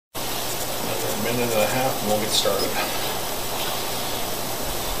minute and a half and we'll get started.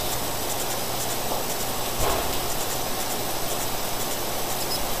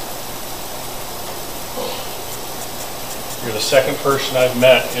 You're the second person I've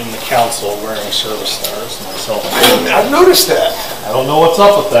met in the council wearing service stars, myself. I've noticed that. I don't know what's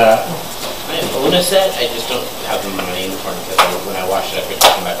up with that. I own a set, I just don't have them in my uniform because when I wash it, I put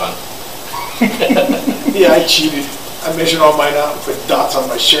them back on. Yeah, I cheated. I measured all mine out and put dots on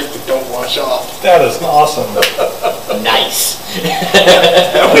my shirt that don't wash off. That is awesome. Nice.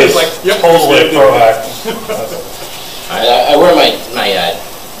 That was like, yep, Totally proactive. I wear my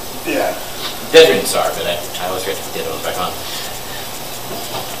yeah. veteran star, but I always forget to put the other ones back on.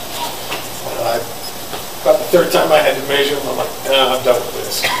 About the third time I had to measure them, I'm like, nah, I'm done with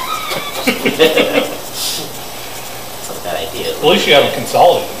this. It's not a bad idea. At least you haven't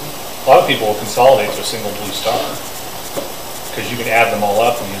consolidated. A lot of people will consolidate to a single blue star because you can add them all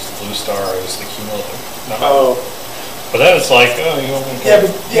up and use the blue star as the cumulative number. Oh. But then it's like, oh, you only Yeah, but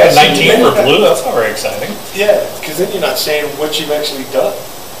yeah, got 19 for blue. That's not very exciting. Yeah, because then you're not saying what you've actually done.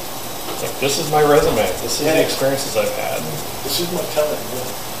 Like, this is my resume. This is the experiences I've had. This is my time. Yeah.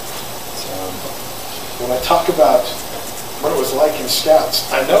 So, when I talk about what it was like in Scouts,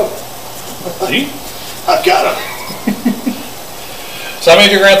 I know. see? I've got them. So I'm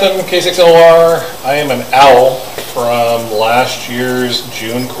AJ Grantham, K6LR. I am an owl from last year's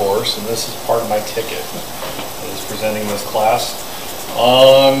June course, and this is part of my ticket. I was presenting this class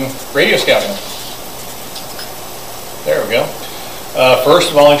on radio scouting. There we go. First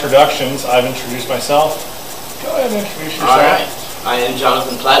of all, introductions. I've introduced myself. Go ahead and introduce yourself. All right. I am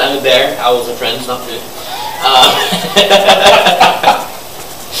Jonathan Platt. I'm a bear. Owls are friends, not food.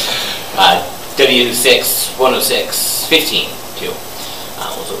 W6 106 15 2.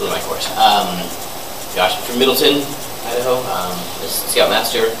 Was my course. Josh, from Middleton, Idaho.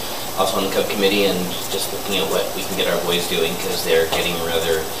 Scoutmaster, also on the Cub committee, and just looking at what we can get our boys doing because they're getting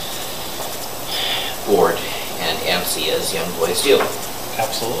rather bored and antsy as young boys do.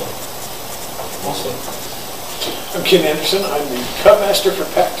 Absolutely. Awesome. I'm Ken Anderson. I'm the Cub Master for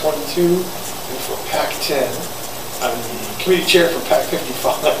Pack 22 and for Pack 10. I'm the committee chair for Pack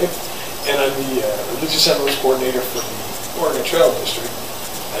 55, and I'm the religious settlers coordinator for the Oregon Trail District.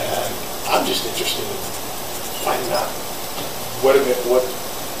 And I'm just interested in finding out what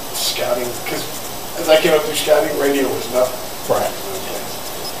scouting, because as I came up through scouting, radio was nothing. Right.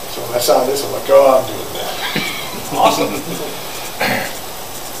 So when I saw this, I'm like, oh, I'm doing that. Awesome.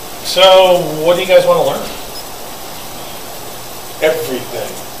 So, what do you guys want to learn?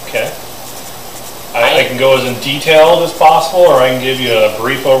 Everything. Okay. I can go as in detailed as possible, or I can give you a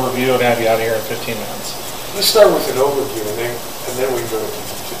brief overview and have you out of here in 15 minutes. Let's start with an overview, and then we can go into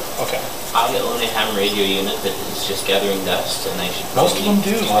detail. Okay. I own a ham radio unit that is just gathering dust, and I should Most probably of them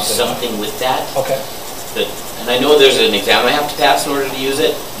do something with that. Okay. And I know there's an exam I have to pass in order to use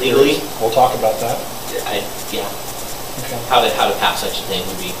it legally. We'll talk about that. Yeah. Okay. How to pass such a thing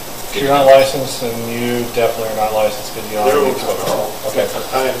would be good. You're not licensed, and you definitely are not licensed because you don't have any exposure. Okay.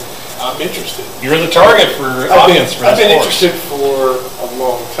 I'm interested. You're the target for audience for this course. I've been interested for a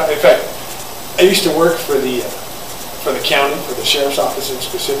long time. In fact, I used to work for the county, for the sheriff's office in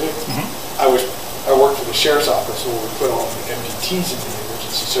specific. I worked for the sheriff's office where we put all the MDTs in the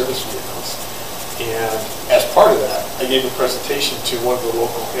emergency service vehicles. And as part of that, I gave a presentation to one of the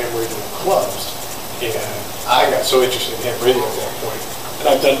local ham radio clubs. And I got so interested in ham radio at that point, and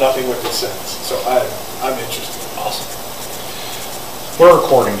I've done nothing with it since. So I'm interested. Awesome. We're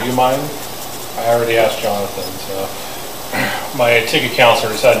recording. Do you mind? I already asked Jonathan. So my ticket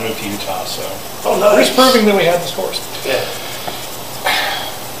counselor decided to move to Utah. So nice. He's proving that we had this course. Yeah.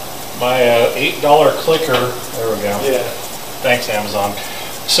 My $8 clicker. There we go. Yeah. Thanks, Amazon.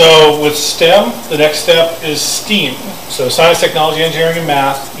 So with STEM, the next step is STEAM. So science, technology, engineering, and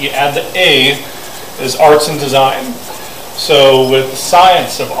math. You add the A is arts and design. So with the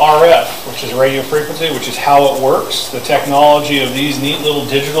science of RF, which is radio frequency, which is how it works, the technology of these neat little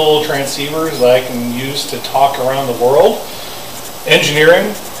digital transceivers that I can use to talk around the world.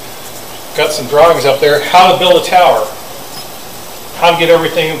 Engineering, got some drawings up there. How to build a tower. How to get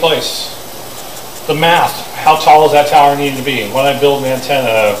everything in place. The math, how tall does that tower need to be? When I build an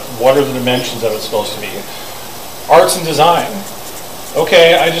antenna, what are the dimensions of it supposed to be? Arts and design.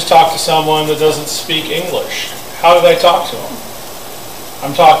 Okay, I just talked to someone that doesn't speak English. How did I talk to them?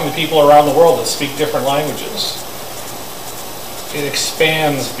 I'm talking to people around the world that speak different languages. It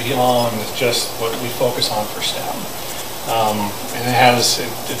expands beyond just what we focus on for STEM. And it's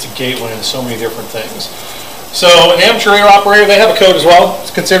a gateway into so many different things. So an amateur radio operator, they have a code as well.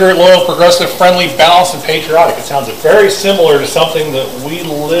 It's considerate, loyal, progressive, friendly, balanced, and patriotic. It sounds very similar to something that we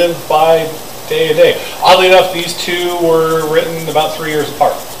live by day to day. Oddly enough, these two were written about 3 years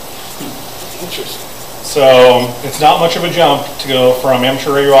apart. Interesting. So it's not much of a jump to go from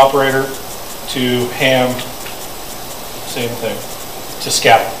amateur radio operator to ham, same thing, to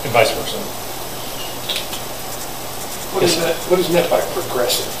scout and vice versa. What is meant by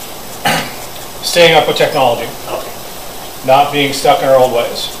progressive? Staying up with technology, Okay. not being stuck in our old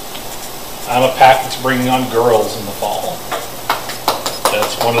ways. I'm a pack that's bringing on girls in the fall.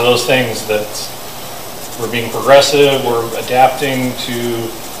 That's one of those things that we're being progressive, we're adapting to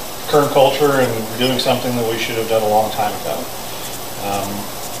current culture, and we're doing something that we should have done a long time ago.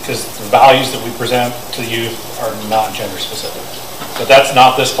 Because the values that we present to the youth are not gender specific. But that's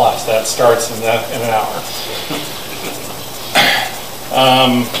not this class, that starts in an hour.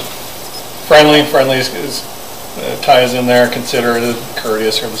 Friendly ties in there, considerate,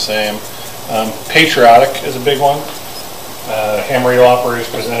 courteous are the same. Patriotic is a big one. Ham radio operators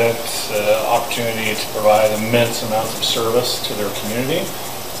present opportunity to provide immense amounts of service to their community,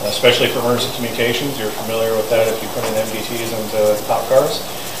 especially for emergency communications. You're familiar with that if you put in MDTs into cop cars.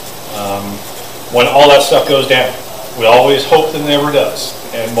 When all that stuff goes down, we always hope that it never does.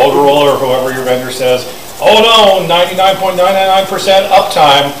 And Motorola or whoever your vendor says, oh no, 99.999%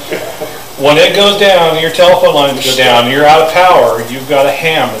 uptime. When it goes down, your telephone lines go down, you're out of power, you've got a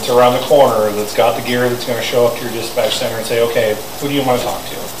ham that's around the corner that's got the gear that's going to show up to your dispatch center and say, okay, who do you want to talk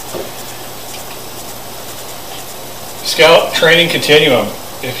to? Scout Training Continuum.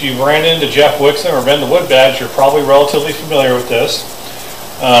 If you've ran into Jeff Wixon or been to Woodbadge, you're probably relatively familiar with this.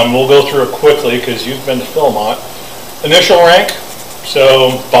 We'll go through it quickly because you've been to Philmont. Initial rank,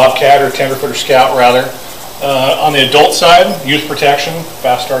 so Bobcat or Tenderfoot or Scout rather. On the adult side, youth protection.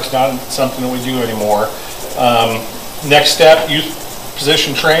 Fast start's not something that we do anymore. Next step, youth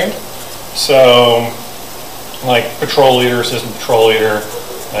position trained. So like patrol leader, assistant patrol leader,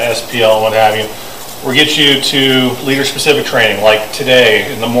 SPL, what have you. We'll get you to leader-specific training, like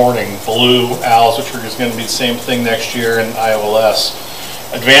today in the morning, Blue Owls, which are just going to be the same thing next year in IOLS.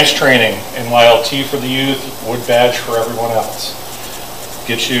 Advanced training, NYLT for the youth, Woodbadge for everyone else.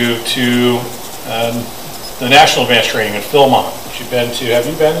 Get you to the National Advanced Training in Philmont, which you've been to. Have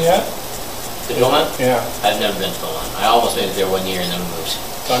you been yet? To Philmont? Yeah. I've never been to Philmont. I almost made it there 1 year and then moved.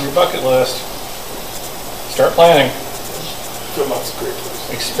 It's on your bucket list. Start planning. Philmont's a great place.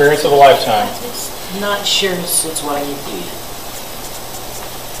 Experience of a lifetime. Not sure it's what I need to do.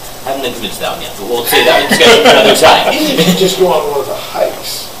 I haven't been convinced of that one yet, but we'll say that discussion for another time. Even if you just go on one of the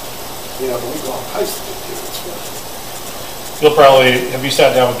hikes, you know, we go on hikes to do it's fun. You'll probably, have you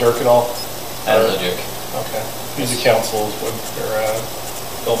sat down with Dirk at all? I don't know Dirk. Okay. He's the council, or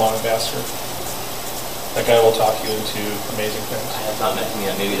Philmont ambassador. That guy will talk you into amazing things. I have not met him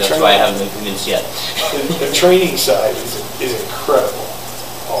yet. Maybe that's why I haven't been convinced yet. The training side is incredible.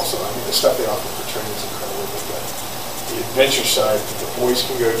 Also, I mean, the stuff they offer for training is incredible. But the adventure side, that the boys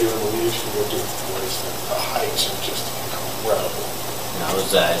can go do and the leaders can go do, the hikes are just incredible. I was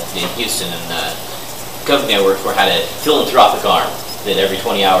in Houston, and the company I worked for had a philanthropic arm that every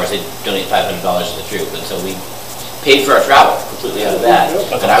 20 hours they'd donate $500 to the troop, and so we paid for our travel completely out of that.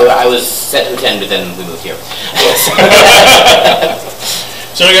 And I was set to attend, but then we moved here.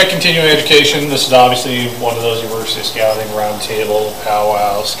 So we got continuing education. This is obviously one of those university scouting, roundtable,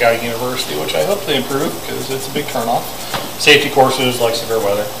 powwow, scouting university, which I hope they improve because it's a big turnoff. Safety courses like severe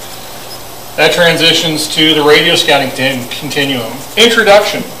weather. That transitions to the radio scouting continuum.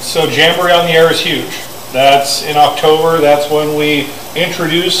 Introduction. So Jamboree on the Air is huge. That's in October. That's when we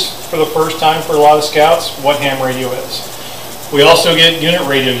introduce for the first time for a lot of scouts what ham radio is. We also get unit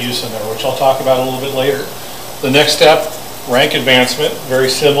radio use in there, which I'll talk about a little bit later. The next step, rank advancement, very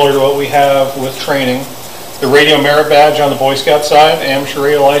similar to what we have with training. The radio merit badge on the Boy Scout side, amateur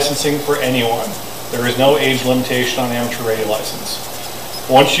radio licensing for anyone. There is no age limitation on amateur radio license.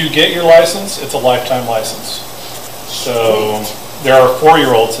 Once you get your license, it's a lifetime license. So there are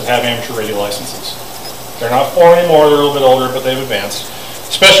 4-year-olds that have amateur radio licenses. They're not 4 anymore, they're a little bit older, but they've advanced.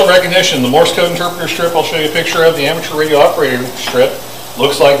 Special recognition, the Morse code interpreter strip I'll show you a picture of, the amateur radio operator strip,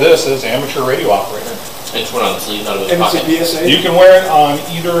 looks like this, is amateur radio operator. It's one on the sleeve, not a And pocket. it's a BSA? You can wear it on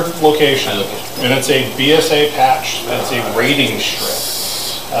either location, and it's a BSA patch. It's a rating strip.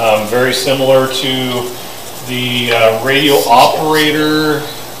 Very similar to the radio operator,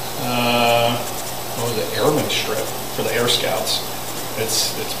 what was it, airman strip for the Air Scouts.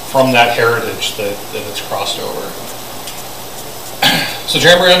 It's from that heritage that it's crossed over. So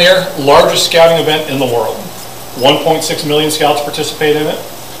Jamboree on the Air, largest scouting event in the world. 1.6 million scouts participate in it.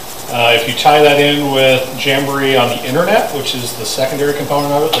 If you tie that in with Jamboree on the internet, which is the secondary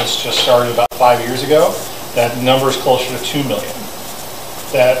component of it, that's just started about 5 years ago, that number is closer to 2 million.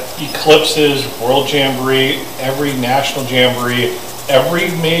 that eclipses World Jamboree, every national jamboree, every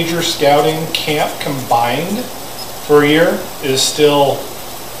major scouting camp combined for a year is still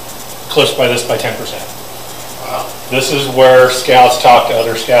eclipsed by this by 10%. Wow. This is where scouts talk to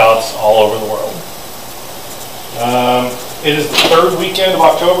other scouts all over the world. It is the third weekend of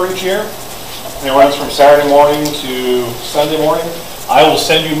October each year. And it runs from Saturday morning to Sunday morning. I will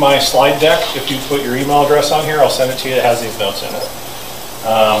send you my slide deck. If you put your email address on here, I'll send it to you. It has these notes in it.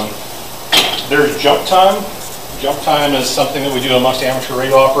 There's jump time. Jump time is something that we do amongst amateur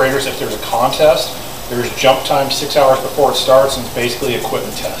radio operators. If there's a contest, there's jump time 6 hours before it starts, and it's basically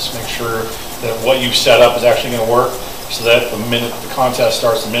equipment test. Make sure that what you've set up is actually going to work, so that the minute the contest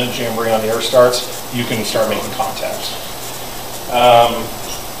starts, the minute Jamboree on the air starts, you can start making contacts.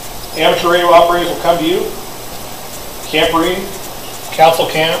 Amateur radio operators will come to you, camporee, council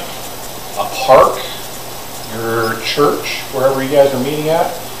camp, a park, your church, wherever you guys are meeting at.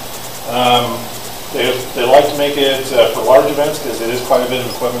 They like to make it for large events because it is quite a bit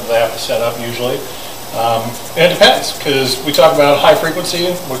of equipment they have to set up usually. And it depends, because we talk about high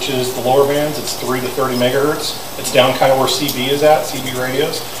frequency, which is the lower bands. It's 3 to 30 megahertz. It's down kind of where CB is at, CB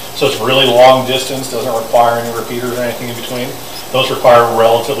radios. So it's really long distance, doesn't require any repeaters or anything in between. Those require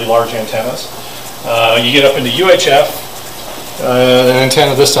relatively large antennas. You get up into UHF, an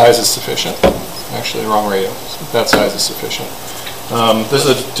antenna this size is sufficient. Actually, wrong radio. That size is sufficient. This is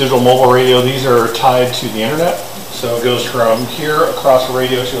a digital mobile radio. These are tied to the internet. So it goes from here across the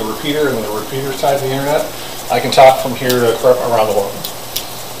radio to a repeater, and then the repeater's tied to the internet. I can talk from here to around the world.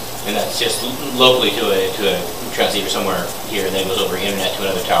 And that's just locally to a transceiver somewhere here, and then goes over internet to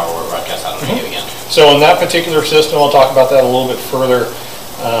another tower or broadcast out on radio again. So in that particular system, I'll talk about that a little bit further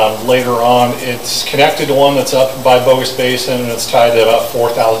later on. It's connected to one that's up by Boise Basin, and it's tied to about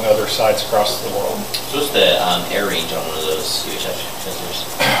 4,000 other sites across the world. So what's the air range on one of those UHF transceivers?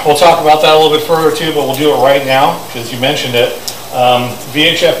 We'll talk about that a little bit further too, but we'll do it right now because you mentioned it.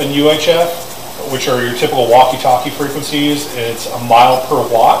 VHF and UHF, which are your typical walkie-talkie frequencies, it's a mile per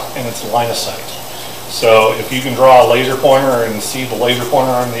watt and it's line of sight. So if you can draw a laser pointer and see the laser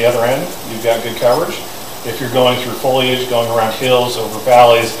pointer on the other end, you've got good coverage. If you're going through foliage, going around hills, over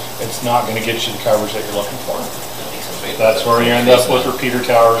valleys, it's not going to get you the coverage that you're looking for. That's where you end up with repeater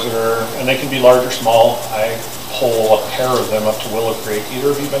towers that are, and they can be large or small. I pull a pair of them up to Willow Creek.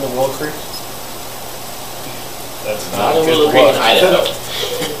 Either of you been to Willow Creek? That's not a good Willow Creek in Idaho.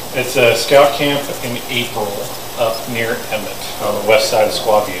 It's a scout camp in April up near Emmett on the west side of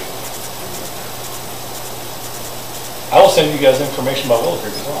Squaw View. I will send you guys information about Willow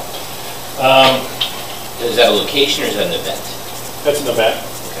Creek as well. Is that a location or is that an event? That's an event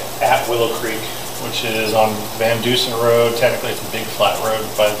at Willow Creek, which is on Van Dusen Road. Technically, it's a big flat road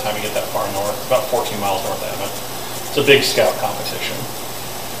by the time you get that far north, about 14 miles north of Emmett. It's a big scout competition.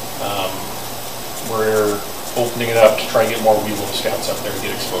 We're opening it up to try to get more wee little scouts up there to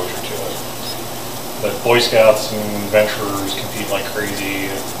get exposure to it. But Boy Scouts and Venturers compete like crazy,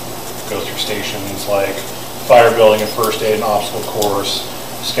 go through stations like fire building and first aid and obstacle course,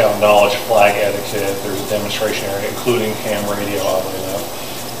 scout knowledge, flag etiquette. There's a demonstration area, including ham radio, oddly enough.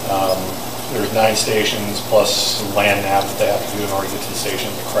 There's 9 stations plus some land nav that they have to do in order to get to the station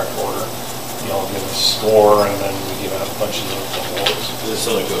in the correct order. You all give a score, and then we give out a bunch of awards. Is it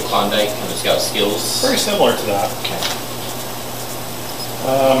similar to a Klondike kind of scout skills? Very similar to that. Okay.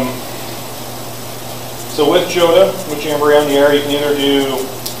 So with JOTA, with Jamboree on the air, you can either do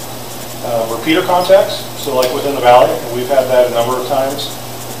repeater contacts, so like within the valley, and we've had that a number of times,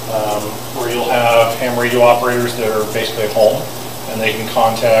 where you'll have ham radio operators that are basically at home, and they can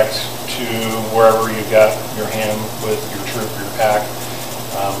contact to wherever you've got your ham with your troop, your pack,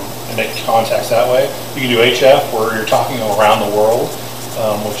 and make contacts that way. You can do HF, where you're talking around the world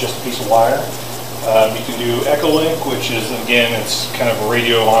with just a piece of wire. You can do Echolink, which is, again, it's kind of a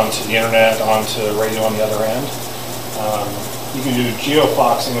radio onto the internet, onto radio on the other end. You can do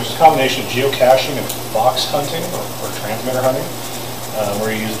geofoxing, which is a combination of geocaching and fox hunting, or transmitter hunting,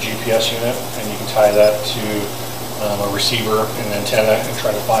 where you use a GPS unit, and you can tie that to a receiver and an antenna and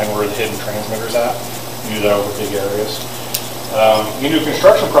try to find where the hidden transmitter's at. You do that over big areas. You can do a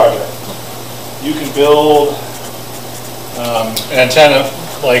construction project. You can build an antenna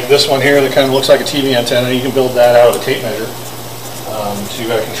like this one here that kind of looks like a TV antenna. You can build that out of a tape measure. So you've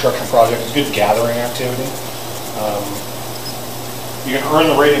got a construction project. It's a good gathering activity. You can earn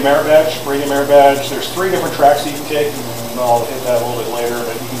the radio merit badge. Radio merit badge, there's 3 different tracks that you can take, and I'll hit that a little bit later,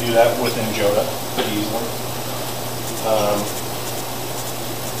 but you can do that within JOTA pretty easily.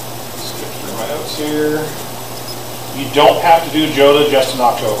 Skip through my notes here. You don't have to do JOTA just in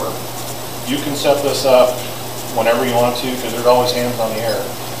October. You can set this up whenever you want to, because there's always hands on the air.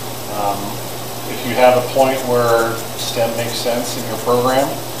 If you have a point where STEM makes sense in your program,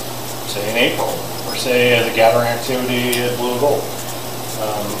 say in April, or say as a gathering activity at Blue and Gold,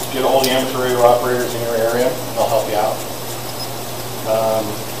 get all the amateur radio operators in your area, and they'll help you out.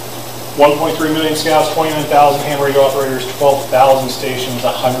 1.3 million scouts, 29,000 ham radio operators, 12,000 stations,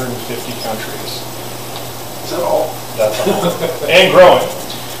 150 countries. Is that all? That's all. And growing.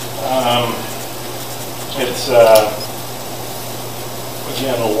 It's,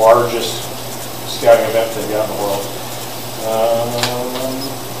 again, the largest scouting event they've got in the world.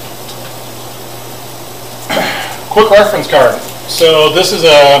 Quick reference card. So this is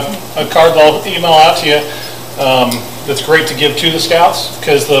a card that I'll email out to you. That's great to give to the scouts,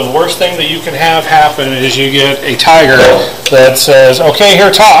 because the worst thing that you can have happen is you get a tiger that says, okay,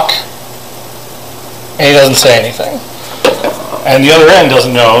 here, talk, and he doesn't say anything. And the other end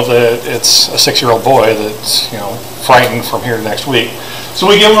doesn't know that it's a 6-year-old boy that's, frightened from here to next week. So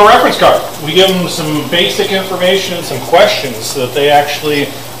we give them a reference card. We give them some basic information, some questions, so that they actually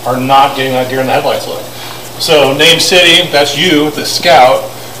are not getting that deer in the headlights look. So name, city, that's you, the scout.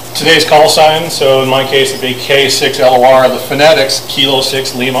 Today's call sign, so in my case it'd be K6LOR, the phonetics, Kilo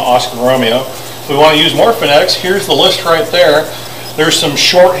 6 Lima Oscar Romeo. If we want to use more phonetics, here's the list right there. There's some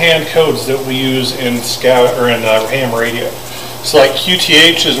shorthand codes that we use in scout or in ham radio. So like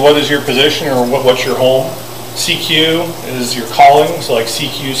QTH is what is your position or what's your home. CQ is your calling, so like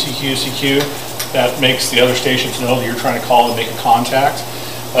CQ, CQ, CQ. That makes the other stations know that you're trying to call and make a contact.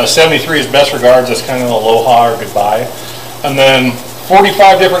 73 is best regards, that's kind of an aloha or goodbye. And then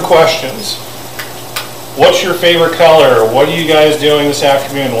 45 different questions. What's your favorite color? What are you guys doing this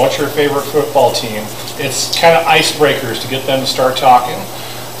afternoon? What's your favorite football team? It's kind of icebreakers to get them to start talking.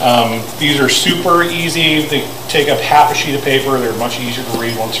 These are super easy. They take up half a sheet of paper. They're much easier to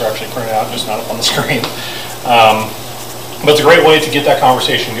read once they're actually printed out, just not up on the screen. But it's a great way to get that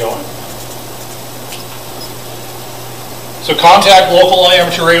conversation going. So contact local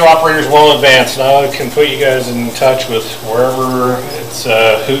amateur radio operators well in advance. Now I can put you guys in touch with wherever it's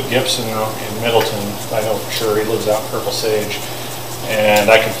Hoot Gibson in Middleton. I know for sure he lives out in Purple Sage. And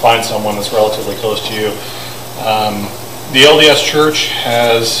I can find someone that's relatively close to you. The LDS Church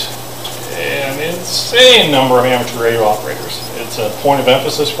has an insane number of amateur radio operators. It's a point of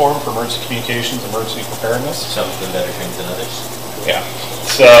emphasis for them for emergency communications, emergency preparedness. Some of them better trained than others. Yeah.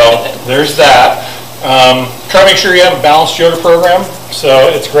 So there's that. Try to make sure you have a balanced JOTA program. So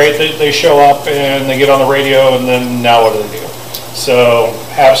it's great that they show up and they get on the radio, and then now what do they do? So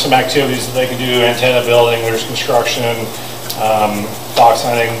have some activities that they can do, antenna building, there's construction, fox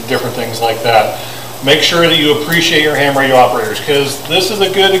hunting, different things like that. Make sure that you appreciate your ham radio operators, because this is a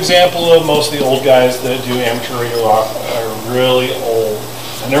good example of most of the old guys that do amateur radio are really old.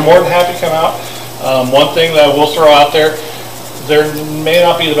 And they're more than happy to come out. One thing that I will throw out there, they may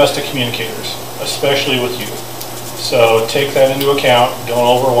not be the best of communicators, especially with you. So take that into account, don't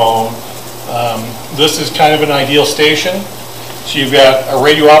overwhelm. This is kind of an ideal station. So you've got a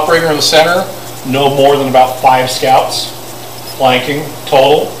radio operator in the center, no more than about 5 scouts flanking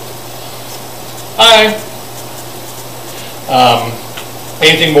total. Hi.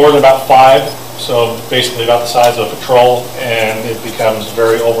 Anything more than about 5, so basically about the size of a patrol, and it becomes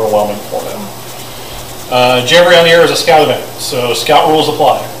very overwhelming for them. Jamboree on the Air is a scout event, so scout rules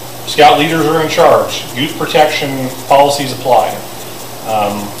apply. Scout leaders are in charge. Youth protection policies apply.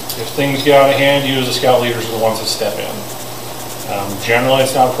 If things get out of hand, you as the scout leaders are the ones that step in. Generally,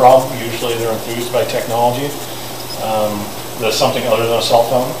 it's not a problem. Usually, they're enthused by technology. There's something other than a cell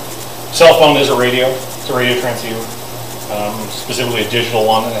phone. Cell phone is a radio. It's a radio transceiver, specifically a digital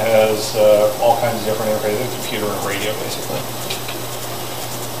one that has all kinds of different interfaces, a computer and radio, basically.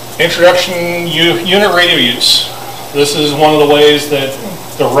 Introduction, unit radio use. This is one of the ways that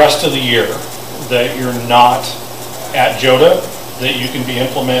the rest of the year that you're not at JOTA, that you can be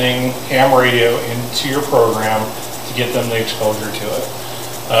implementing ham radio into your program to get them the exposure to it.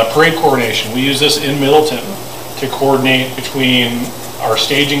 Parade coordination. We use this in Middleton to coordinate between our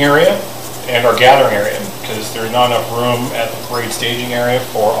staging area and our gathering area, because there's not enough room at the parade staging area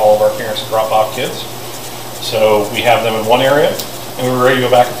for all of our parents to drop off kids. So we have them in one area, and we're ready to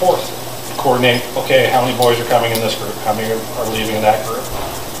go back and forth. Coordinate, okay, how many boys are coming in this group? How many are leaving in that group?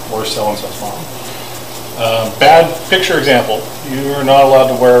 Where's so-and-so's mom? Bad picture example. You are not allowed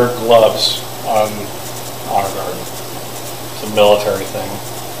to wear gloves on honor guard. It's a military thing.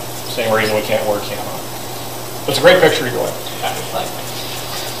 Same reason we can't wear camo. But it's a great picture to go in.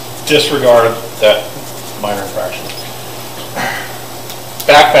 Disregard that minor infraction.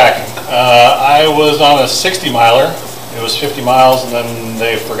 Backpacking. I was on a 60-miler. It was 50 miles, and then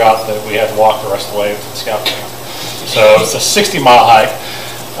they forgot that we had to walk the rest of the way to the scout camp. So it's a 60-mile hike.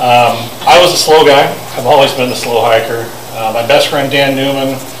 I was a slow guy. I've always been the slow hiker. My best friend Dan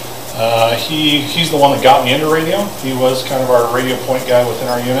Newman, he's the one that got me into radio. He was kind of our radio point guy within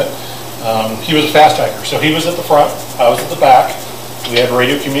our unit. He was a fast hiker, so he was at the front, I was at the back. We had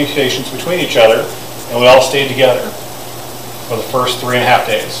radio communications between each other, and we all stayed together for the first 3.5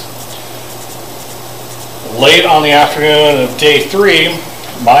 days. Late on the afternoon of day 3,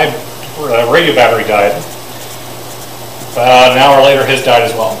 my radio battery died. About an hour later, his died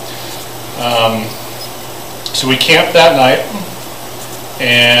as well. So we camped that night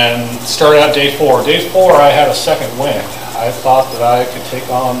and started out day 4. Day 4, I had a second wind. I thought that I could take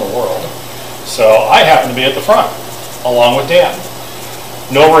on the world. So I happened to be at the front, along with Dan.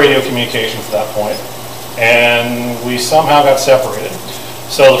 No radio communications at that point, and we somehow got separated.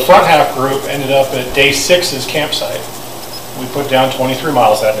 So the front half group ended up at day 6's campsite. We put down 23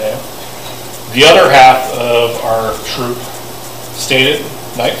 miles that day. The other half of our troop stayed at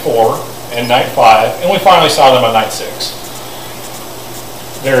night 4 and night 5, and we finally saw them on night 6.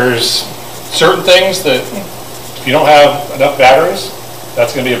 There's certain things that if you don't have enough batteries,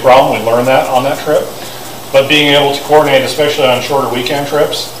 that's going to be a problem. We learned that on that trip. But being able to coordinate, especially on shorter weekend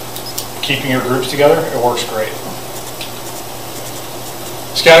trips, keeping your groups together, it works great.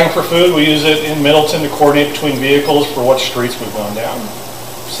 Scouting for food, we use it in Middleton to coordinate between vehicles for what streets we've gone down,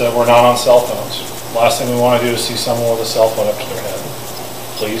 so that we're not on cell phones. Last thing we want to do is see someone with a cell phone up to their head.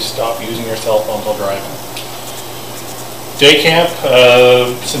 Please stop using your cell phone while driving. Day camp,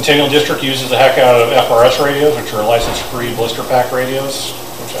 Centennial District uses the heck out of FRS radios, which are license-free blister pack radios,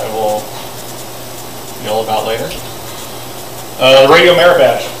 which I will yell about later. The radio merit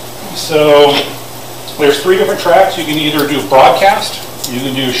badge. So there's 3 different tracks. You can either do broadcast, you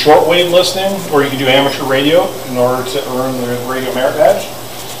can do shortwave listening, or you can do amateur radio in order to earn the radio merit badge.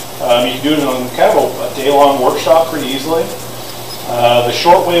 You can do it on kind of a day-long workshop pretty easily. The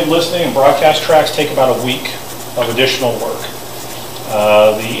shortwave listening and broadcast tracks take about a week of additional work.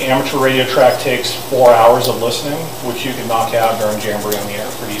 The amateur radio track takes 4 hours of listening, which you can knock out during Jamboree on the air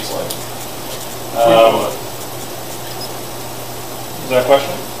pretty easily. Is that a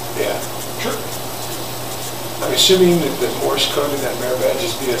question? Yeah. Sure. I'm assuming that the Morse code in that merit badge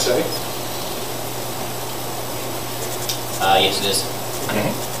is BSA? Yes, it is.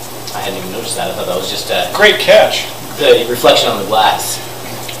 I hadn't even noticed that. I thought that was just Great catch. the reflection on the glass.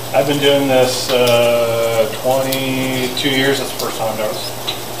 I've been doing this 22 years. That's the first time I've noticed.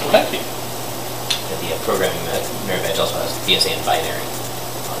 Thank you. The programming merit badge also has BSA and binary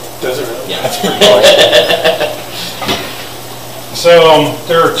on it. Does it really? Yeah. That's pretty awesome. So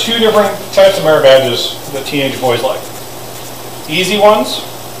there are 2 different types of merit badges that teenage boys like. Easy ones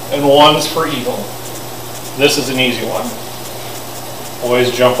and ones for evil. This is an easy one.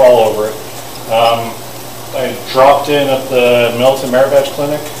 Boys jump all over it. I dropped in at the Milton Merit Badge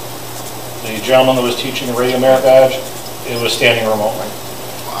Clinic. The gentleman that was teaching the radio merit badge, it was standing remotely.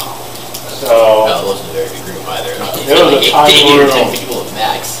 Wow. So No, it wasn't a very big group either. It was a tiny room. 10 people at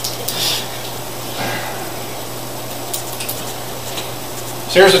max.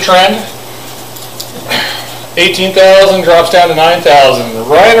 So here's a trend. 18,000 drops down to 9,000.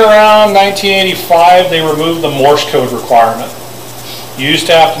 Right around 1985, they removed the Morse code requirement. You used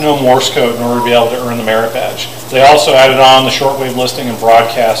to have to know Morse code in order to be able to earn the merit badge. They also added on the shortwave listening and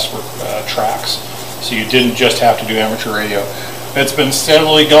broadcast tracks, so you didn't just have to do amateur radio. It's been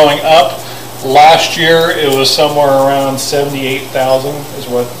steadily going up. Last year, it was somewhere around 78,000 is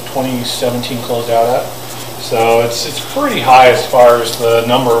what 2017 closed out at. So it's pretty high as far as the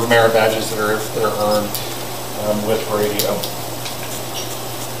number of merit badges that are earned with radio.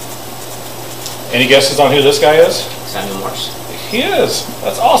 Any guesses on who this guy is? Samuel Morse. He is.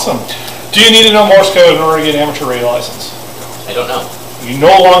 That's awesome. Do you need to know Morse code in order to get an amateur radio license? I don't know. You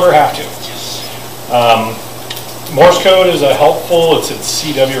no longer have to. Morse code is a helpful, it's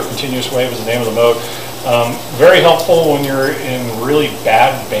CW or continuous wave is the name of the mode. Very helpful when you're in really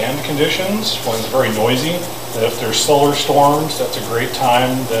bad band conditions, when it's very noisy. If there's solar storms, that's a great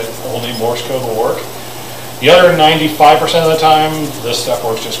time that only Morse code will work. The other 95% of the time, this stuff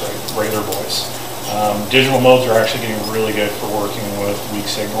works just great, regular voice. Digital modes are actually getting really good for working with weak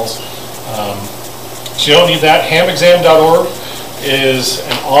signals. So you don't need that. Hamexam.org is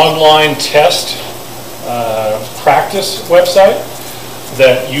an online test practice website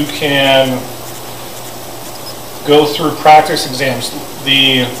that you can go through practice exams.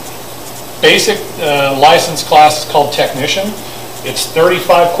 The basic license class is called Technician. It's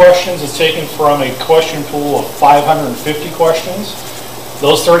 35 questions. It's taken from a question pool of 550 questions.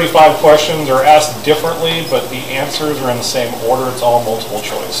 Those 35 questions are asked differently, but the answers are in the same order. It's all multiple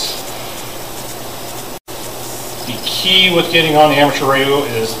choice. The key with getting on the amateur radio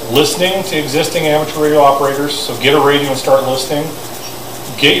is listening to existing amateur radio operators. So get a radio and start listening.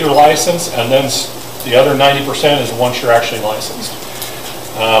 Get your license, and then the other 90% is once you're actually licensed.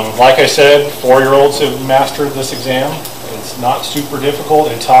 Like I said, 4-year-olds have mastered this exam. It's not super difficult.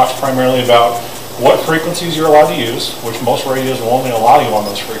 It talks primarily about what frequencies you're allowed to use, which most radios will only allow you on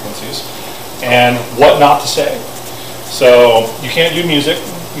those frequencies, and what not to say. So you can't do music,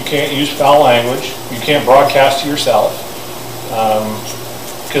 you can't use foul language, you can't broadcast to yourself,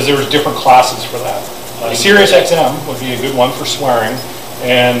 because there's different classes for that. Sirius XM would be a good one for swearing,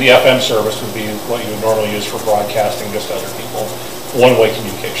 and the FM service would be what you would normally use for broadcasting just to other people. One-way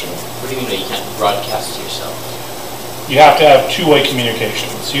communication. What do you mean that you can't broadcast to yourself? You have to have two-way communication.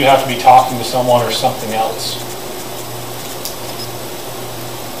 So you have to be talking to someone or something else.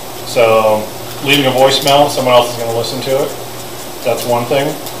 So leaving a voicemail, someone else is going to listen to it. That's one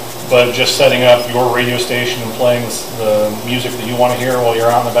thing. But just setting up your radio station and playing the music that you want to hear while you're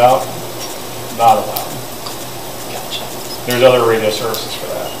out and about, not allowed. Gotcha. There's other radio services for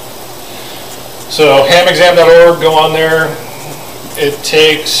that. So hamexam.org, go on there. It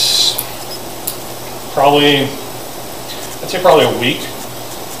takes probably a week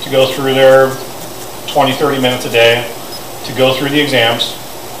to go through there, 20-30 minutes a day to go through the exams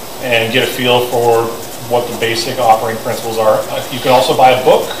and get a feel for what the basic operating principles are. You can also buy a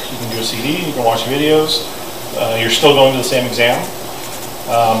book, you can do a CD, you can watch videos. You're still going to the same exam.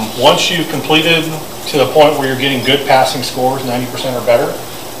 Once you've completed to the point where you're getting good passing scores, 90% or better,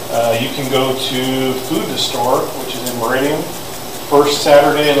 you can go to Food to Store, which is in Meridian. First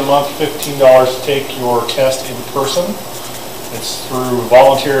Saturday of the month, $15 to take your test in person. It's through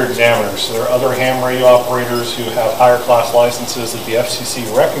volunteer examiners. So there are other ham radio operators who have higher class licenses that the FCC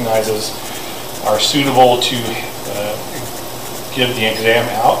recognizes are suitable to give the exam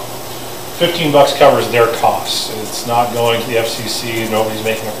out. $15 covers their costs. It's not going to the FCC, nobody's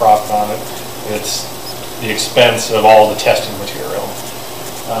making a profit on it. It's the expense of all the testing material.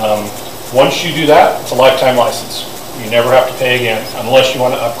 Once you do that, it's a lifetime license. You never have to pay again unless you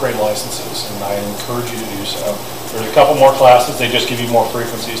want to upgrade licenses, and I encourage you to do so. There's a couple more classes, they just give you more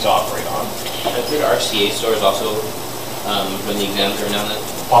frequencies to operate on. I've heard RCA stores also run the exams every now and then.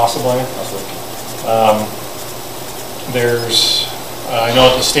 Possibly. I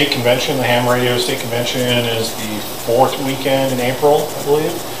know at the state convention, the ham radio state convention is the 4th weekend in April, I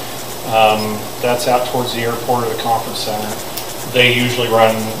believe. That's out towards the airport or the conference center. They usually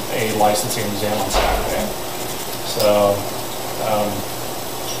run a licensing exam on Saturday. So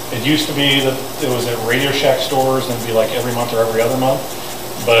it used to be that it was at Radio Shack stores and it'd be like every month or every other month.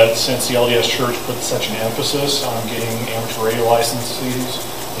 But since the LDS Church put such an emphasis on getting amateur radio licenses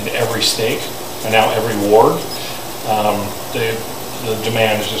in every stake and now every ward, the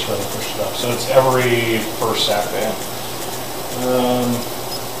demand has just really pushed it up. So it's every first Saturday.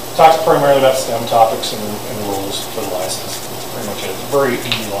 Talks primarily about STEM topics and rules for the license. That's pretty much it. It's a very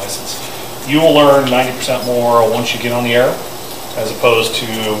easy license. You will learn 90% more once you get on the air, as opposed to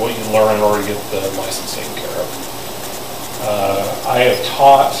what you learn in order to get the license taken care of. I have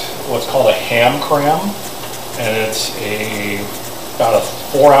taught what's called a ham cram, and it's about a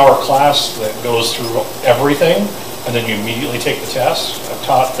 4-hour class that goes through everything, and then you immediately take the test. I've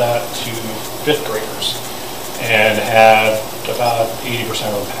taught that to 5th graders, and had about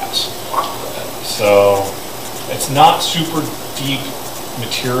 80% of them pass. So it's not super deep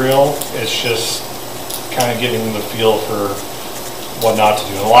material, it's just kind of giving them the feel for what not to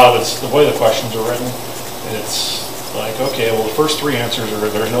do. And a lot of it's the way the questions are written. It's like, okay, well the first 3 answers are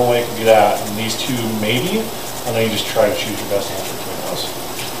there's no way it could be that, and these 2 maybe, and then you just try to choose your best answer between those.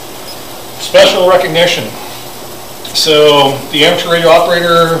 Special recognition. So the amateur radio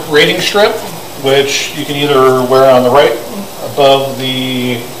operator rating strip, which you can either wear on the right above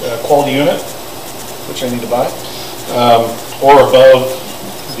the quality unit, which I need to buy, or above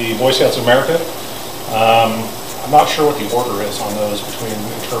the Boy Scouts of America. I'm not sure what the order is on those between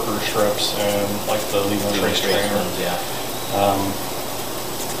interpreter strips and like the legal trace trainer.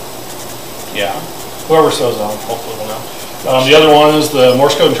 Yeah, whoever sews them, hopefully will know. The other one is the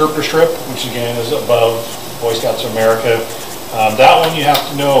Morse code interpreter strip, which again is above Boy Scouts of America. That one you have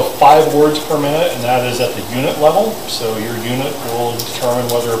to know 5 words per minute, and that is at the unit level. So your unit will determine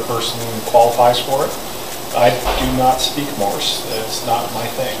whether a person qualifies for it. I do not speak Morse. It's not my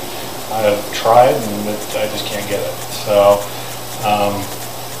thing. I've tried, and I just can't get it. So,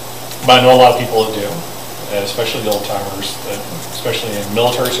 but I know a lot of people that do, especially the old timers, especially in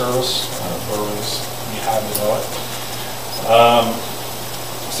military service, where you had to know it.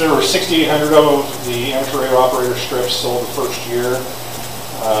 So there were 6,800 of the amateur radio operator strips sold the first year.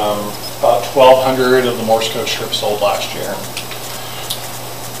 About 1,200 of the Morse code strips sold last year.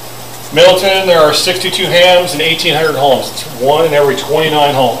 Middleton, there are 62 hams and 1,800 homes. It's 1 in every 29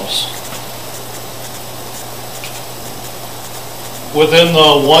 homes. Within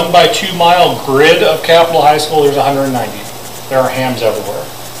the 1 by 2 mile grid of Capitol High School, there's 190. There are hams everywhere.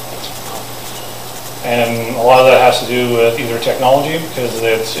 And a lot of that has to do with either technology, because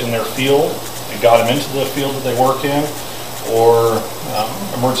it's in their field, it got them into the field that they work in, or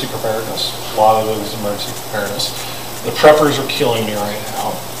emergency preparedness. A lot of it is emergency preparedness. The preppers are killing me right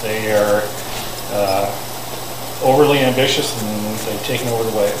now. They are overly ambitious, and they've taken over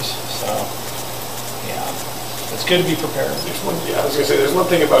the waves. So, yeah, it's good to be prepared. Yeah, I was going to say, there's one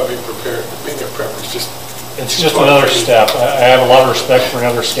thing about being prepared. Being a prepper is just... It's just another step. I have a lot of respect for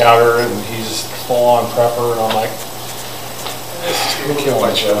another scouter, and he's full-on prepper, and I'm like, you're killing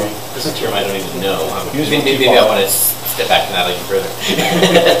my show. This is a term I don't even know. Maybe I want to step back from that even further.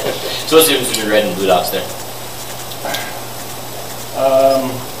 So what's the difference between red and blue dots there?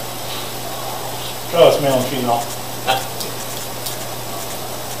 It's male and female.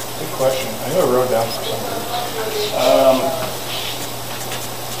 Good question. I know I wrote it down for some reason.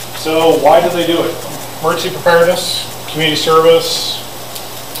 So why do they do it? Emergency preparedness, community service,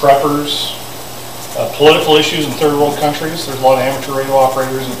 preppers, political issues in third world countries. There's a lot of amateur radio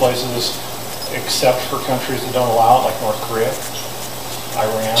operators in places except for countries that don't allow it, like North Korea,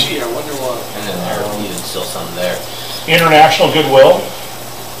 Iran. Gee, I wonder why. And then there are even still some there. International goodwill.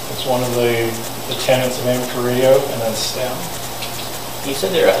 It's one of the tenets of amateur radio, and then STEM. You said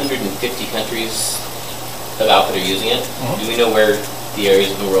there are 150 countries about that are using it. Mm-hmm. Do we know where the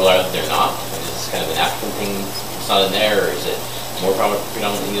areas of the world are that they're not? Is this kind of an African thing? It's not in there, or is it more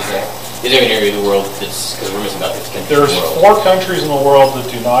predominantly used there? Is there an area of the world that's, because we're missing about 50 countries There's in the world. 4 countries in the world that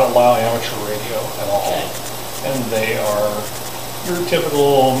do not allow amateur radio at all. Okay. And they are your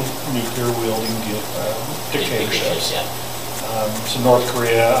typical nuclear wielding dictatorships. Yeah. So North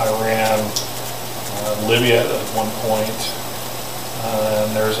Korea, Iran, Libya at one point,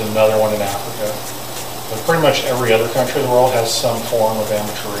 and there's another one in Africa. But pretty much every other country in the world has some form of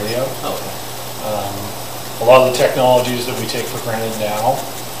amateur radio. Okay. A lot of the technologies that we take for granted now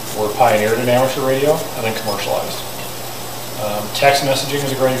were pioneered in amateur radio and then commercialized. Text messaging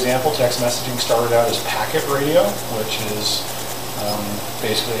is a great example. Text messaging started out as packet radio, which is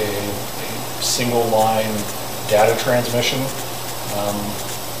basically a single line data transmission.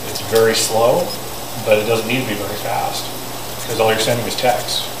 It's very slow, but it doesn't need to be very fast because all you're sending is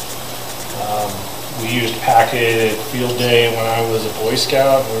text. We used packet field day when I was a Boy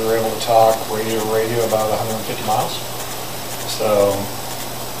Scout. We were able to talk radio to radio about 150 miles. So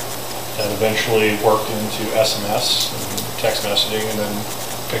that eventually worked into SMS and text messaging, and then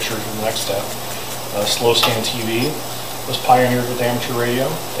pictures were the next step. Slow scan TV was pioneered with amateur radio.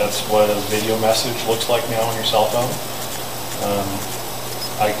 That's what a video message looks like now on your cell phone.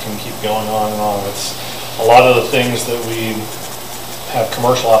 I can keep going on and on. It's a lot of the things that we have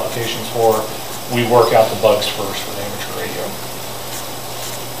commercial applications for. We work out the bugs first with amateur radio.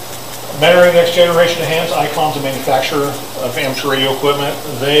 Mentoring the next generation of hams. ICOM's a manufacturer of amateur radio equipment.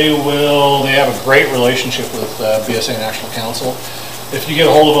 They have a great relationship with BSA National Council. If you get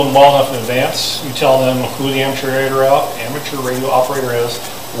a hold of them well enough in advance, you tell them who the amateur radio operator is,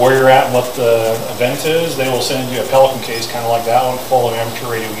 where you're at and what the event is, they will send you a Pelican case, kind of like that one, full of amateur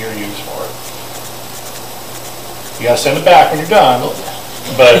radio gear used for it. You gotta send it back when you're done,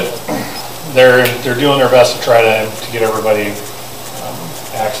 but they're doing their best to try to get everybody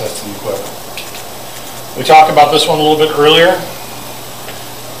access to the equipment. We talked about this one a little bit earlier.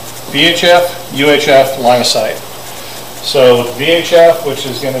 VHF, UHF, line of sight. So with VHF, which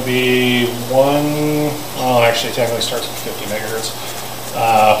is going to be actually technically starts with 50 megahertz.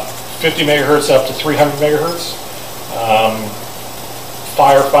 50 megahertz up to 300 megahertz.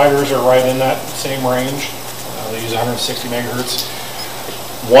 Firefighters are right in that same range. They use 160 megahertz.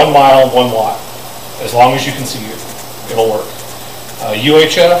 1 mile, 1 watt. As long as you can see it, it'll work.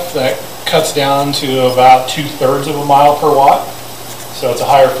 UHF, that cuts down to about 2/3 of a mile per watt. So it's a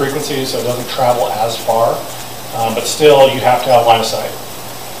higher frequency, so it doesn't travel as far. But still, you have to have line of sight.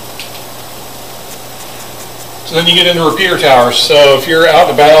 So then you get into repeater towers. So if you're out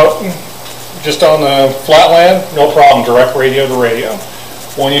and about, just on the flatland, no problem, direct radio to radio.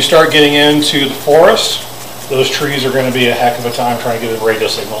 When you start getting into the forest, those trees are going to be a heck of a time trying to get a radio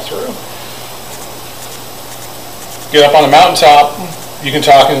signal through. Get up on the mountaintop, you can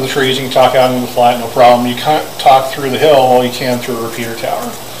talk into the trees, you can talk out into the flat, no problem. You can't talk through the hill all you can through a repeater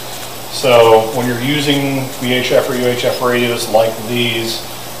tower. So when you're using VHF or UHF radios like these,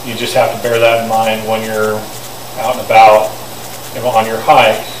 you just have to bear that in mind when you're out and about on your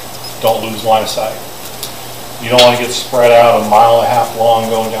hike. don't lose line of sight. You don't want to get spread out a mile and a half long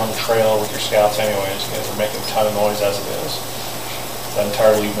going down the trail with your scouts anyways. You guys are making a ton of noise as it is. That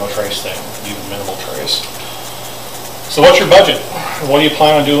entire leave no trace thing, leave a minimal trace. So what's your budget? What do you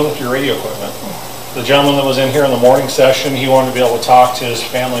plan on doing with your radio equipment? The gentleman that was in here in the morning session, he wanted to be able to talk to his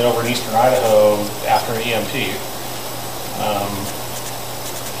family over in eastern Idaho after an EMP.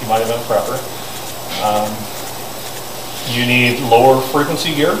 He might have been a prepper. You need lower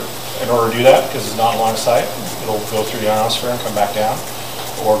frequency gear in order to do that because it's not in line of sight. It'll go through the ionosphere and come back down.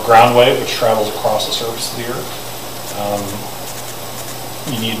 Or ground wave, which travels across the surface of the earth.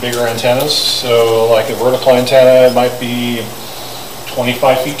 You need bigger antennas. So like a vertical antenna, it might be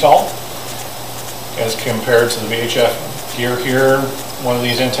 25 feet tall as compared to the VHF gear here. One of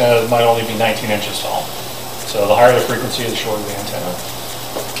these antennas might only be 19 inches tall. So the higher the frequency, the shorter the antenna.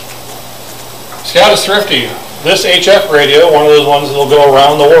 Scout is thrifty. This HF radio, one of those ones that will go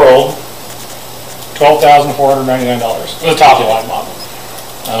around the world, $12,499. The top of the line model.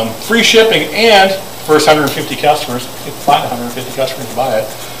 Free shipping, and first 150 customers, if you can find 150 customers to buy it,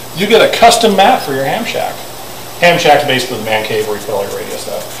 you get a custom mat for your ham shack. Ham shack is basically the man cave where you put all your radio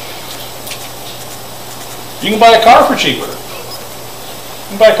stuff. You can buy a car for cheaper. You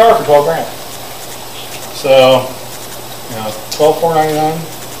can buy a car for 12 grand. So, $12,499.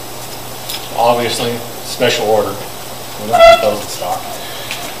 Obviously, special order. We don't keep those in stock.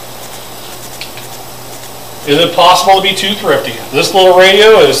 Is it possible to be too thrifty? This little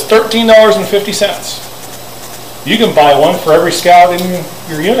radio is $13.50. You can buy one for every scout in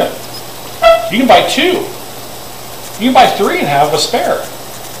your unit. You can buy two. You can buy three and have a spare.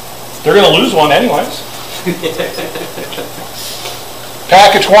 They're going to lose one anyways.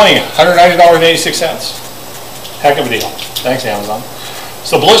 Pack of 20, $190.86. Heck of a deal. Thanks, Amazon.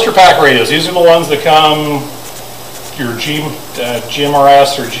 So blister pack radios, these are the ones that come, your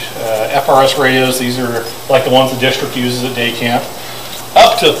GMRS or FRS radios. These are like the ones the district uses at day camp.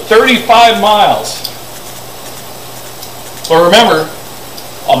 Up to 35 miles. But remember,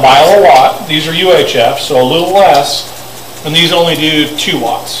 a mile a watt. These are UHF, so a little less. And these only do 2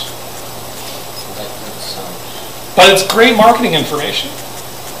 watts. But it's great marketing information.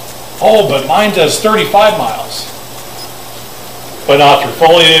 Oh, but mine does 35 miles. But not through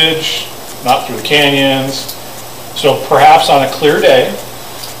foliage, not through the canyons. So perhaps on a clear day,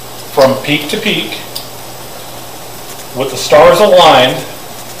 from peak to peak, with the stars aligned,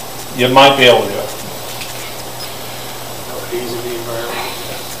 you might be able to do it.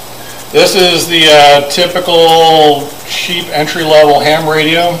 This is the typical cheap entry-level ham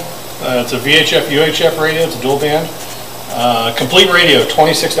radio. It's a VHF UHF radio. It's a dual band. Complete radio,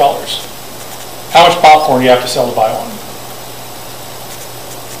 $26. How much popcorn do you have to sell to buy one?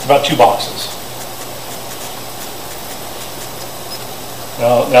 About 2 boxes.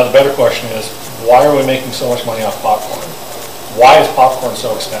 Now the better question is, why are we making so much money off popcorn? Why is popcorn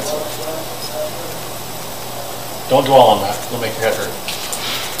so expensive? Don't dwell on that. It'll make your head hurt.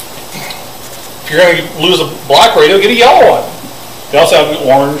 If you're going to lose a black radio, get a yellow one. They also have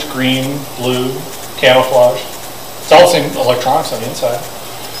orange, green, blue, camouflage. It's all the same electronics on the inside.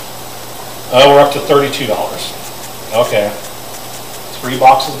 We're up to $32. Okay. 3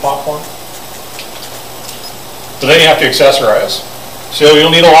 boxes of popcorn. But then you have to accessorize. So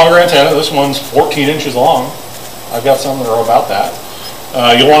you'll need a longer antenna. This one's 14 inches long. I've got some that are about that.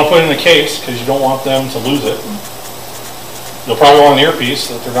 You'll want to put it in a case because you don't want them to lose it. You'll probably want an earpiece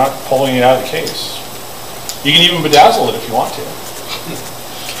so that they're not pulling it out of the case. You can even bedazzle it if you want to.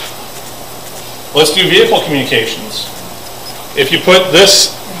 Let's do vehicle communications. If you put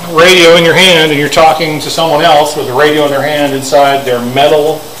this radio in your hand and you're talking to someone else with a radio in their hand inside their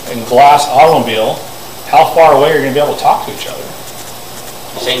metal and glass automobile, how far away are you going to be able to talk to each other?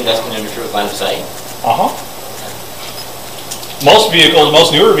 You're saying that's going to interfere with line of sight? Uh-huh. Most vehicles,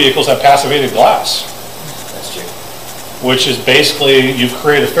 most newer vehicles have passivated glass. That's true. Which is basically, you've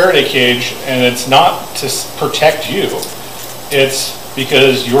created a Faraday cage, and it's not to protect you. It's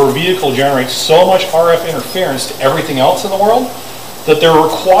because your vehicle generates so much RF interference to everything else in the world that they're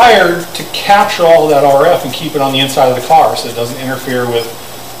required to capture all of that RF and keep it on the inside of the car so it doesn't interfere with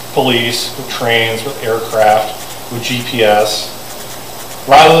police, with trains, with aircraft, with GPS.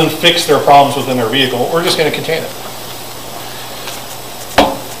 Rather than fix their problems within their vehicle, we're just going to contain it.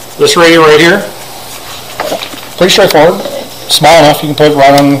 This radio right here, pretty straightforward. Small enough, you can put it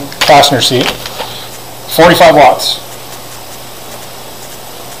right on the passenger seat. 45 watts.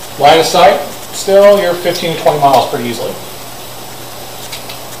 Line of sight, still, you're 15 to 20 miles pretty easily.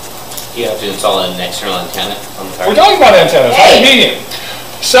 You have to install an external antenna on the car? We're talking about antennas, how convenient.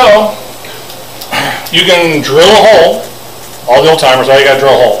 So, you can drill a hole. All the old timers, all you got to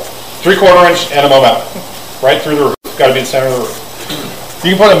drill a hole. 3/4 inch NMO mount, right through the roof. Got to be in the center of the roof.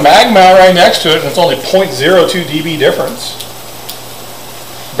 You can put a mag mount right next to it, and it's only 0.02 dB difference.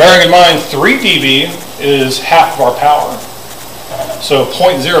 Bearing in mind, 3 dB is half of our power. So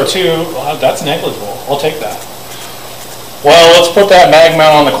 0.02, well, that's negligible. I'll take that. Well, let's put that mag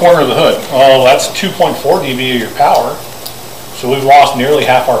mount on the corner of the hood. Oh, that's 2.4 dB of your power. So we've lost nearly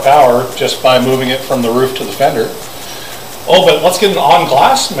half our power just by moving it from the roof to the fender. Oh, but let's get an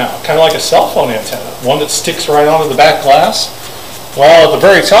on-glass mount, kind of like a cell phone antenna, one that sticks right onto the back glass. Well, at the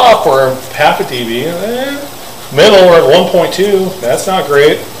very top, we're half a dB. Middle, we're at 1.2. That's not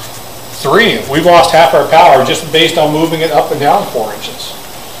great. 3, we've lost half our power just based on moving it up and down 4 inches.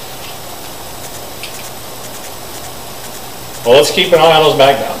 Well, let's keep an eye on those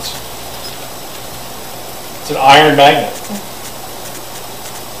mag mounts. It's an iron magnet.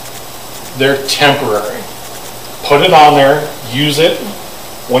 They're temporary. Put it on there, use it.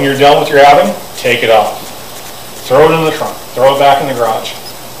 When you're done with your outing, take it off. Throw it in the trunk, throw it back in the garage.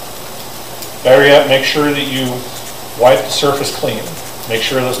 Better yet, make sure that you wipe the surface clean. Make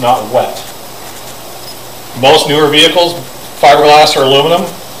sure that it's not wet. Most newer vehicles, fiberglass or aluminum.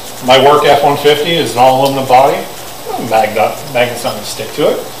 My work F-150 is an all aluminum body. Magnet's not going to stick to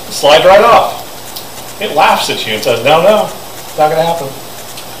it. It slides right off. It laughs at you and says, no, it's not going to happen.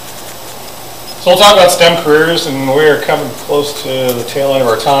 So we'll talk about STEM careers, and we're coming close to the tail end of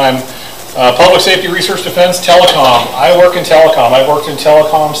our time. Public safety, research, defense, telecom. I work in telecom. I've worked in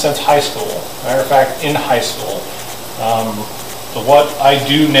telecom since high school. Matter of fact, in high school. But what I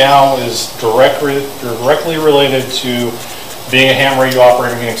do now is directly related to being a ham radio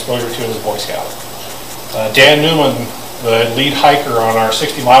operator and getting exposure to it as a Boy Scout. Dan Newman, the lead hiker on our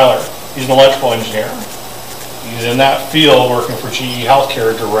 60-miler, he's an electrical engineer. He's in that field working for GE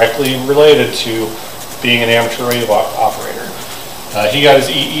Healthcare, directly related to being an amateur radio operator. He got his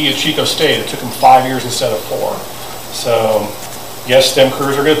EE at Chico State. It took him 5 years instead of 4. So, yes, STEM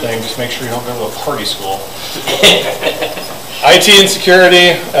careers are a good thing. Just make sure you don't go to a party school. IT and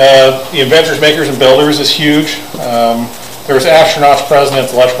security, the inventors, makers, and builders is huge. There's astronauts,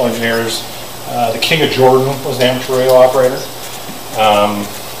 presidents, electrical engineers. The King of Jordan was an amateur radio operator.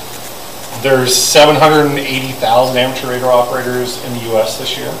 There's 780,000 amateur radio operators in the U.S.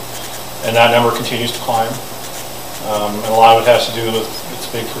 this year, and that number continues to climb. And a lot of it has to do with it's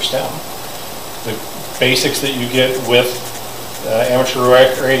big for STEM. The basics that you get with amateur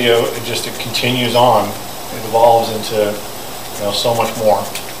radio, it continues on. It evolves into so much more.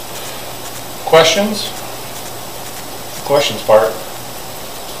 Questions? The questions part.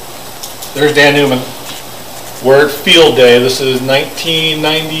 There's Dan Newman. We're at field day. This is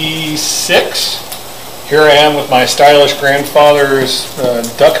 1996. Here I am with my stylish grandfather's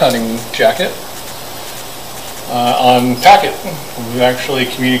duck hunting jacket on packet. We're actually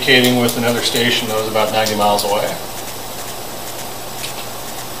communicating with another station that was about 90 miles away.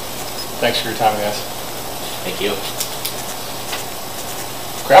 Thanks for your time, guys. Thank you.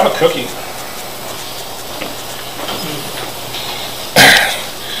 Grab a cookie.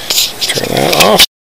 Turn that off.